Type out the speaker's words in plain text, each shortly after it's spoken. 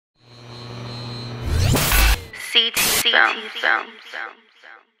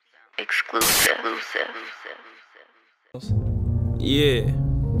Exclusive. Yeah.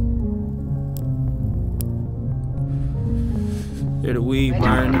 Yeah, the weed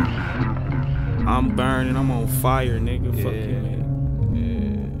burning. I'm burning. I'm on fire, nigga. Yeah. Fuck you, man.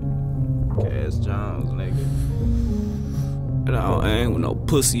 Yeah. Cass Jones, nigga. And I ain't with no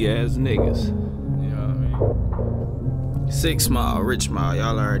pussy ass niggas. You know what I mean? 6 Mile, Rich Mile.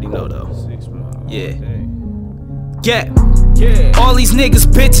 Y'all already know though. 6 Mile. Yeah. Dang. Yeah. Yeah. All these niggas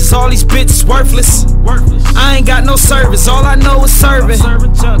bitches, all these bitches worthless. I ain't got no service, all I know is serving.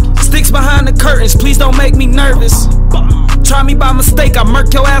 Sticks behind the curtains, please don't make me nervous. Try me by mistake, I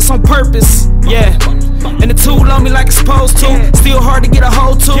murk your ass on purpose. Yeah. And the tool on me like it's supposed to. Still hard to get a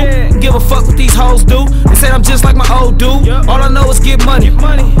hold to. Give a fuck what these hoes do. They said I'm just like my old dude. All I know is get money.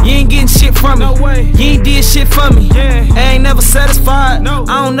 You ain't getting shit from me. You ain't did shit for me. I ain't never satisfied.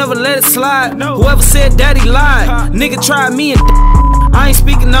 I don't never let it slide. Whoever said daddy lied. Nigga tried me and I ain't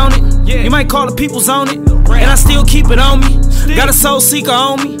speaking on it. You might call the people's on it. And I still keep it on me. Got a soul seeker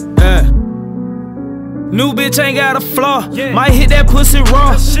on me. New bitch ain't got a flaw. Might hit that pussy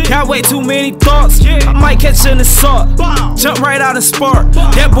raw. Can't wait too many thoughts. I might catch an assault. Jump right out and spark.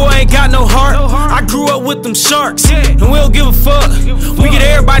 That boy ain't got no heart. I grew up with them sharks. And we don't give a fuck. We get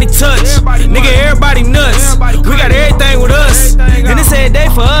everybody touched. Nigga, everybody nuts. We got everything with us. And it's every day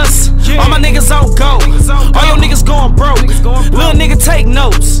for us. All my niggas on go. All your niggas going broke. Little nigga take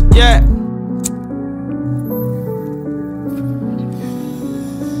notes. Yeah.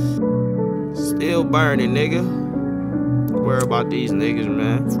 Still burning, nigga. Worry about these niggas,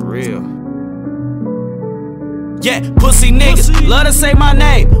 man. For real. Yeah, pussy niggas, love to say my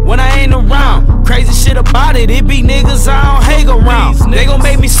name when I ain't around. Crazy shit about it, it be niggas I don't hang around. They gon'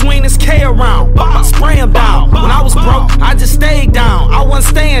 make me swing this K around. Spray them down. When I was broke, I just stayed down. I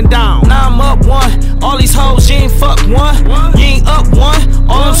wasn't staying down. Now I'm up one. All these hoes, you ain't fuck one. You ain't up one.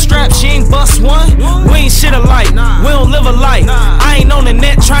 All them straps, you ain't bust one. We ain't shit alike. We don't live a life. I ain't on the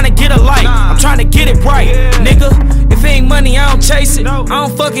net trying to get a light. I'm trying to get it right, nigga. If it ain't money, I don't chase it. I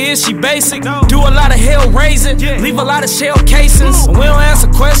don't fuck it, is she basic? Do a lot of hell raising. Leave a lot of shell casings. We don't answer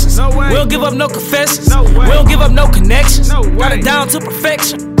questions. We don't give up no confessions. We don't give up no connections. Got it down to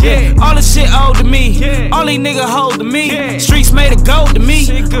perfection. Yeah, all this shit owed to me. All these niggas hold to me. Streets made of gold to me.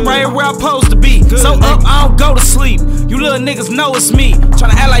 I'm right where I'm supposed to be. So up, I don't go to sleep. You little niggas know it's me.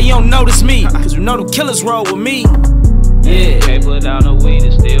 Tryna act like you don't notice me. Cause you know them killers roll with me. Yeah. Can't put down the weed,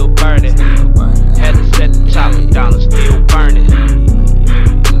 it's still burning. Had to set the top down, it's still burning.